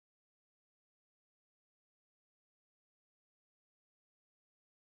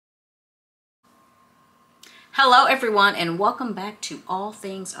Hello everyone and welcome back to All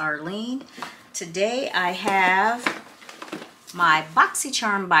Things Arlene. Today I have my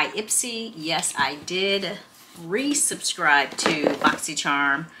BoxyCharm by IPSY. Yes, I did resubscribe to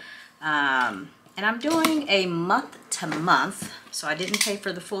BoxyCharm and I'm doing a month to month, so I didn't pay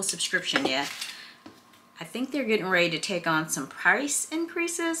for the full subscription yet. I think they're getting ready to take on some price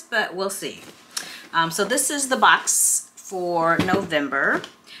increases, but we'll see. So this is the box for November.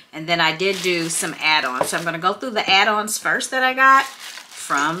 And then I did do some add-ons. So I'm going to go through the add-ons first that I got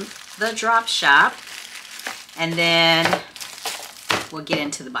from the drop shop. And then we'll get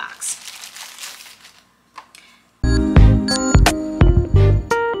into the box.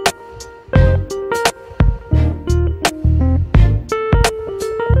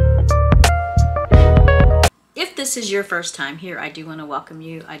 If this is your first time here, I do want to welcome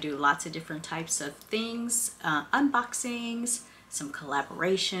you. I do lots of different types of things, unboxings, some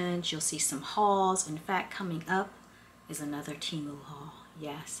collaborations. You'll see some hauls. In fact, coming up is another Temu haul.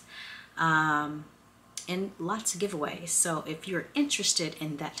 Yes. And lots of giveaways. So if you're interested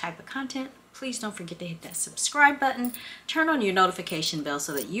in that type of content, please don't forget to hit that subscribe button. Turn on your notification bell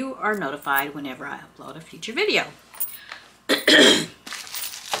so that you are notified whenever I upload a future video.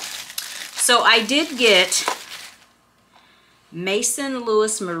 So I did get Mason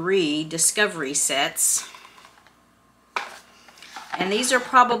Lewis Marie Discovery sets. And these are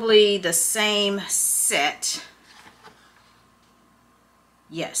probably the same set.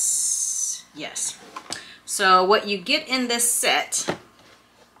 Yes, yes. So what you get in this set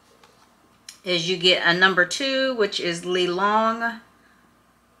is you get a number 2, which is Lilong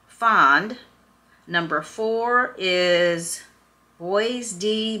Fond. Number 4 is Bois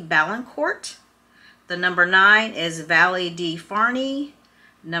de Balancourt. The number 9 is Valley de Farney.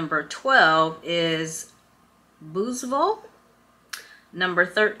 Number 12 is Bouzeville. Number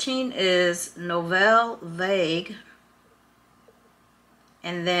 13 is Nouvelle Vague.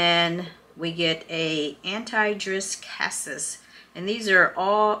 And then we get a Anti-Driss Cassis. And these are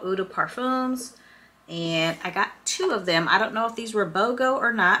all Eau de Parfums. And I got 2 of them. I don't know if these were BOGO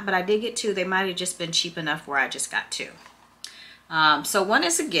or not, but I did get 2. They might have just been cheap enough where I just got 2. So one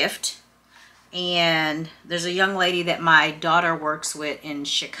is a gift. And there's a young lady that my daughter works with in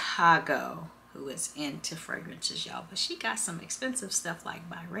Chicago who is into fragrances, y'all, but she got some expensive stuff like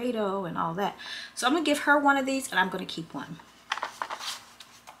Byredo and all that. So I'm gonna give her one of these and I'm gonna keep one.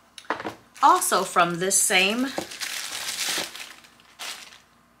 Also from this same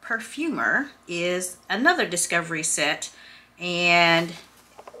perfumer is another Discovery set, and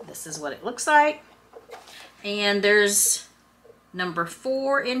this is what it looks like. And there's number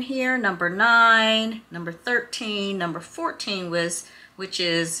 4 in here, number 9, number 13, number 14 which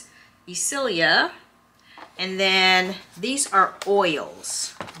is Icilia. And then these are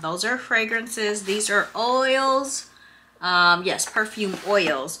oils. Those are fragrances. These are oils. Yes, perfume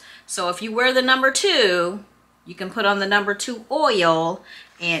oils. So if you wear the number 2, you can put on the number 2 oil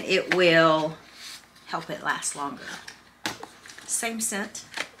and it will help it last longer. Same scent.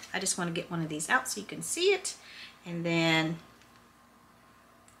 I just want to get one of these out so you can see it. And then,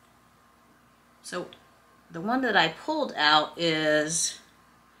 so the one that I pulled out is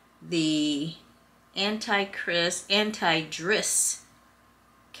the Anti-Driss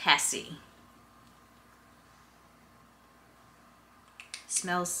Cassie.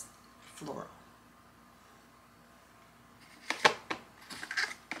 Smells floral.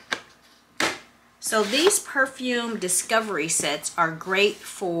 So these perfume discovery sets are great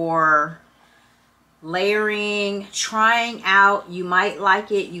for layering, trying out. You might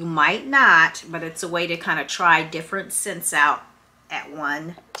like it, you might not, but it's a way to kind of try different scents out at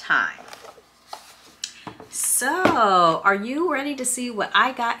one time. So are you ready to see what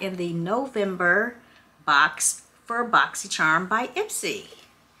I got in the November box for BoxyCharm by IPSY?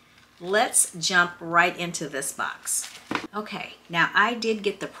 Let's jump right into this box. Okay, now I did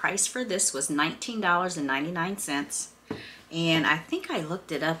get the price for this was $19.99, and I think I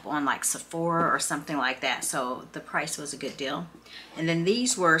looked it up on like Sephora or something like that, so the price was a good deal. And then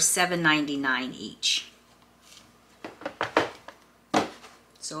these were $7.99 each.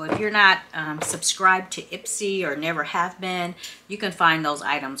 So if you're not subscribed to IPSY or never have been, you can find those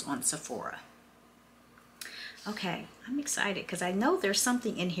items on Sephora. Okay, I'm excited because I know there's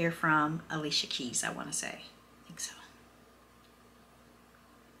something in here from Alicia Keys, I want to say. I think so.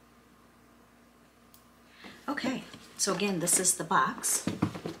 Okay, so again, this is the box.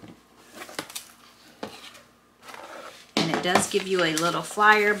 And it does give you a little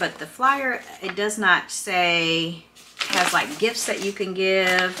flyer, but the flyer, it does not say, has like gifts that you can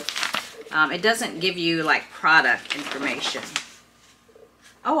give. It doesn't give you like product information.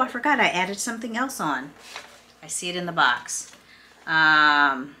 Oh, I forgot I added something else on. I see it in the box.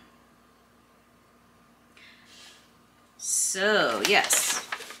 So yes.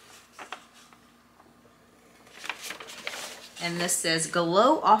 And this says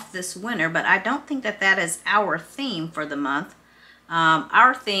glow off this winter, but I don't think that that is our theme for the month.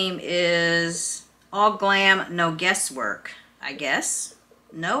 Our theme is all glam, no guesswork, I guess.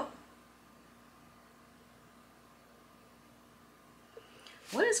 Nope.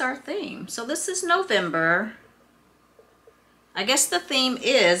 What is our theme? So this is November. I guess the theme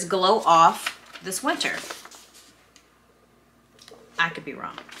is glow off this winter. I could be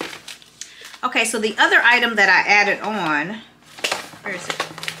wrong. Okay, so the other item that I added on, where is it?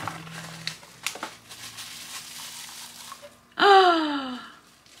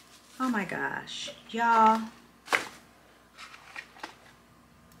 Oh my gosh, y'all.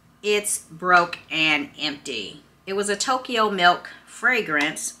 It's broke and empty. It was a Tokyo Milk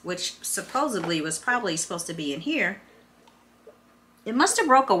fragrance, which supposedly was probably supposed to be in here. It must have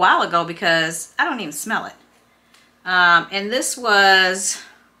broke a while ago because I don't even smell it. And this was,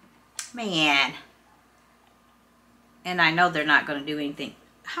 man, and I know they're not going to do anything.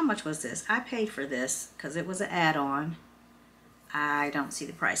 How much was this? I paid for this because it was an add-on. I don't see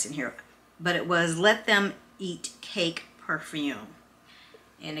the price in here, but it was Let Them Eat Cake perfume.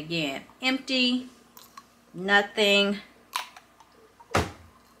 And again, empty, nothing. I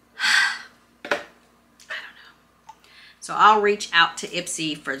don't know. So I'll reach out to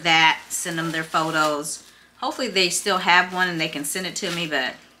IPSY for that, send them their photos. Hopefully they still have one and they can send it to me,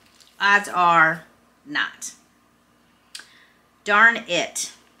 but odds are not. Darn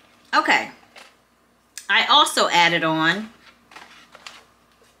it. Okay. I also added on,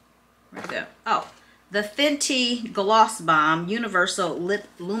 where'd it go? Oh, the Fenty Gloss Bomb Universal Lip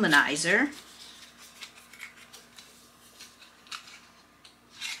Luminizer.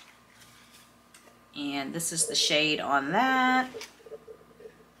 And this is the shade on that.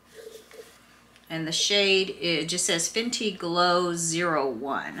 And the shade, it just says Fenty Glow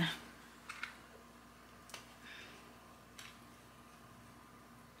 01.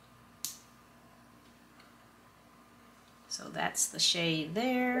 So that's the shade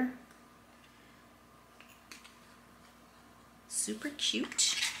there. Super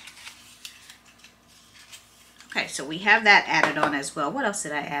cute. Okay, so we have that added on as well. What else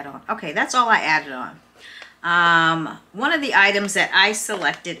did I add on? Okay, that's all I added on. One of the items that I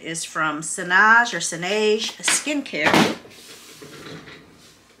selected is from Sinage Skincare.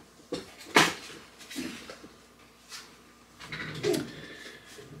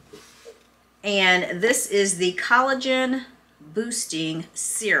 And this is the Collagen Boosting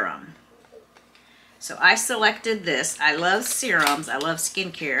Serum. So I selected this. I love serums. I love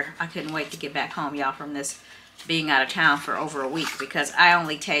skincare. I couldn't wait to get back home, y'all, from this being out of town for over a week, because I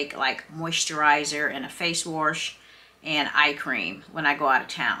only take like moisturizer and a face wash and eye cream when I go out of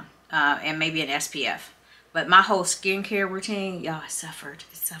town, and maybe an SPF. But my whole skincare routine, y'all, it suffered.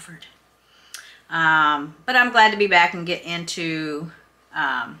 It suffered. But I'm glad to be back and get into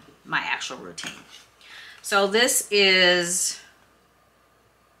my actual routine. So this is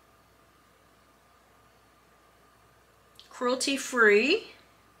cruelty-free,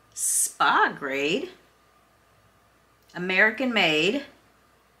 spa grade, American made,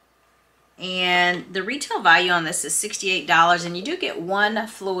 and the retail value on this is $68, and you do get 1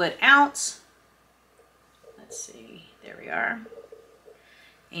 fluid ounce. Let's see, there we are.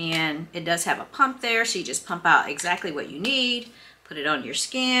 And it does have a pump there, so you just pump out exactly what you need, put it on your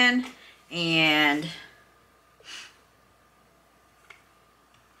skin, and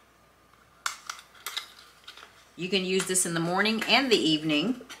you can use this in the morning and the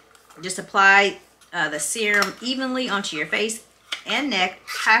evening. Just apply the serum evenly onto your face and neck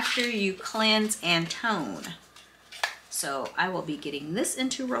after you cleanse and tone. So I will be getting this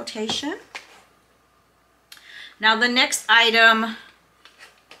into rotation. Now the next item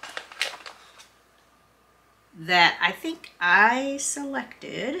that I think I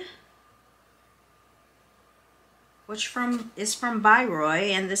selected, which is from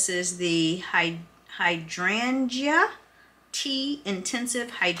Byroy, and this is the Hydrangea Tea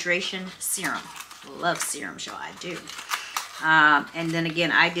Intensive Hydration Serum. Love serums, y'all, I do. And then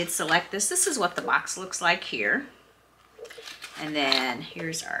again, I did select this. This is what the box looks like here. And then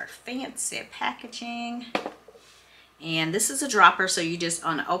here's our fancy packaging. And this is a dropper, so you just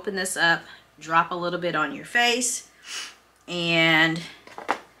want to open this up, drop a little bit on your face, and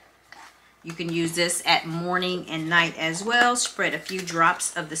you can use this at morning and night as well. Spread a few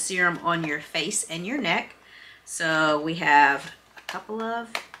drops of the serum on your face and your neck. So we have a couple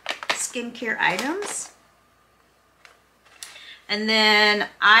of skincare items. And then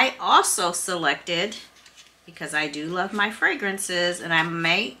I also selected because I do love my fragrances, and I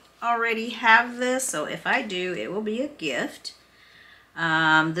may already have this, so if I do, it will be a gift.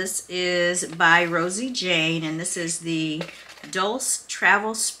 This is by Rosie Jane, and this is the Dulce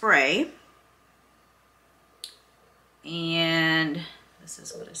Travel Spray. And this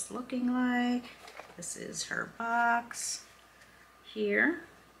is what it's looking like. This is her box here.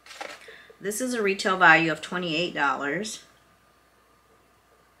 This is a retail value of $28.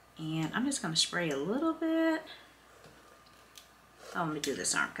 And I'm just going to spray a little bit. Oh, let me do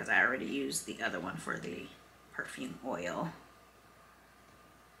this arm because I already used the other one for the perfume oil.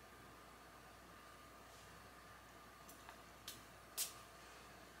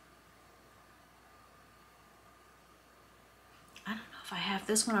 I don't know if I have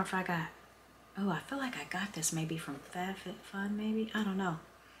this one or if I got, oh, I feel like I got this maybe from FabFitFun, maybe. I don't know.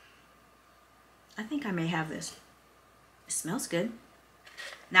 I think I may have this. It smells good.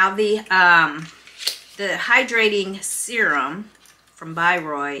 Now the hydrating serum from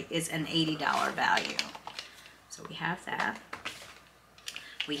Byroy is an $80 value. So we have that.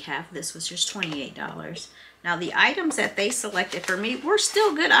 We have this, which is $28. Now the items that they selected for me were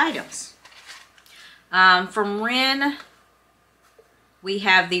still good items. From Ren, we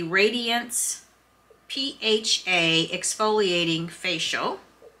have the Radiance PHA Exfoliating Facial.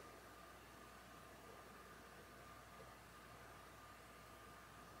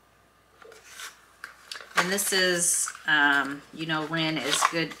 And this is, you know, Ren is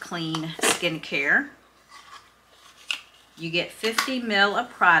good, clean skincare. You get 50 ml of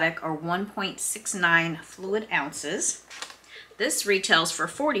product, or 1.69 fluid ounces. This retails for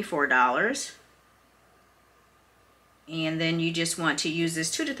 $44. And then you just want to use this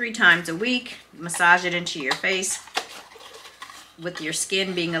 2 to 3 times a week. Massage it into your face. With your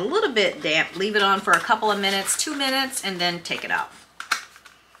skin being a little bit damp, leave it on for a couple of minutes, 2 minutes, and then take it off.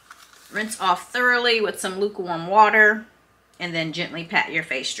 Rinse off thoroughly with some lukewarm water, and then gently pat your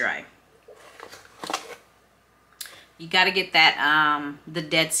face dry. You got to get that the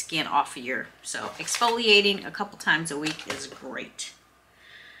dead skin off of your, so exfoliating a couple times a week is great.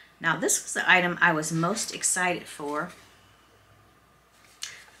 Now this was the item I was most excited for.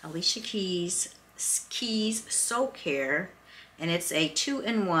 Alicia Keys So Care, and it's a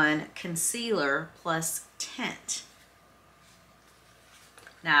 2-in-1 concealer plus tint.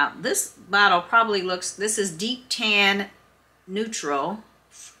 Now this bottle probably looks, this is Deep Tan Neutral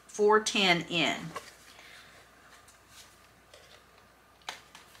 410N.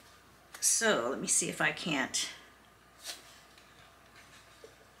 So let me see if I can't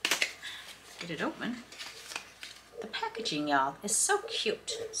get it open. The packaging, y'all, is so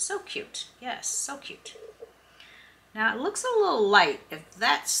cute. So cute. Yes, so cute. Now it looks a little light. If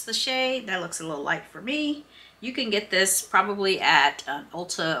that's the shade, that looks a little light for me. You can get this probably at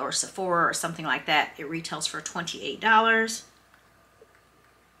Ulta or Sephora or something like that. It retails for $28.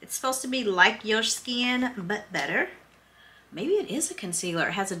 It's supposed to be like your skin, but better. Maybe it is a concealer.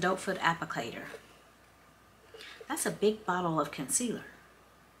 It has a doe foot applicator. That's a big bottle of concealer.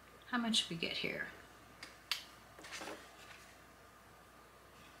 How much we get here?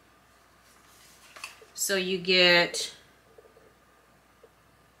 So you get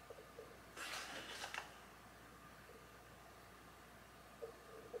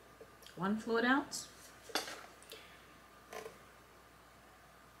one fluid ounce.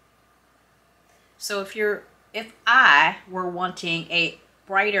 So if I were wanting a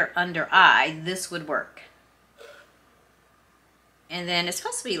brighter under eye, this would work. And then it's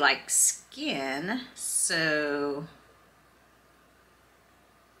supposed to be like skin, so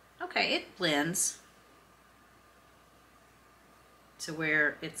okay, it blends to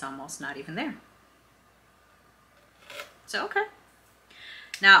where it's almost not even there. So okay.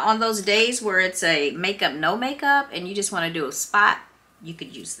 Now on those days where it's a makeup, no makeup, and you just want to do a spot, you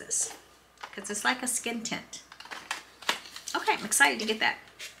could use this because it's like a skin tint. Okay, I'm excited to get that.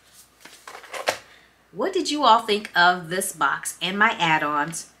 What did you all think of this box and my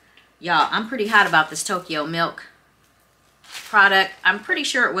add-ons? Y'all, I'm pretty hot about this Tokyo Milk product. I'm pretty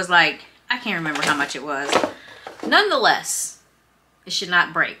sure it was like, I can't remember how much it was. Nonetheless, it should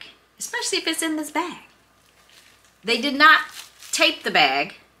not break, especially if it's in this bag. They did not tape the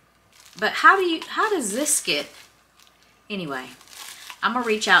bag, but how does this get? Anyway, I'm gonna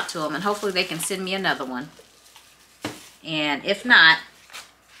reach out to them and hopefully they can send me another one. And if not,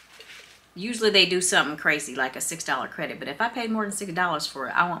 usually they do something crazy like a $6 credit, but if I paid more than $6 for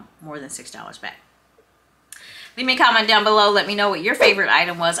it, I want more than $6 back. Leave me a comment down below. Let me know what your favorite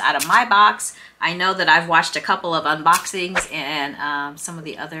item was out of my box. I know that I've watched a couple of unboxings, and some of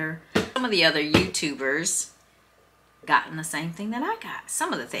the other YouTubers gotten the same thing that I got.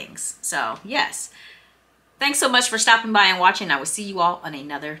 Some of the things. So yes, Thanks so much for stopping by and watching. I will see you all on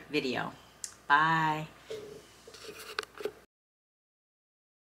another video. Bye.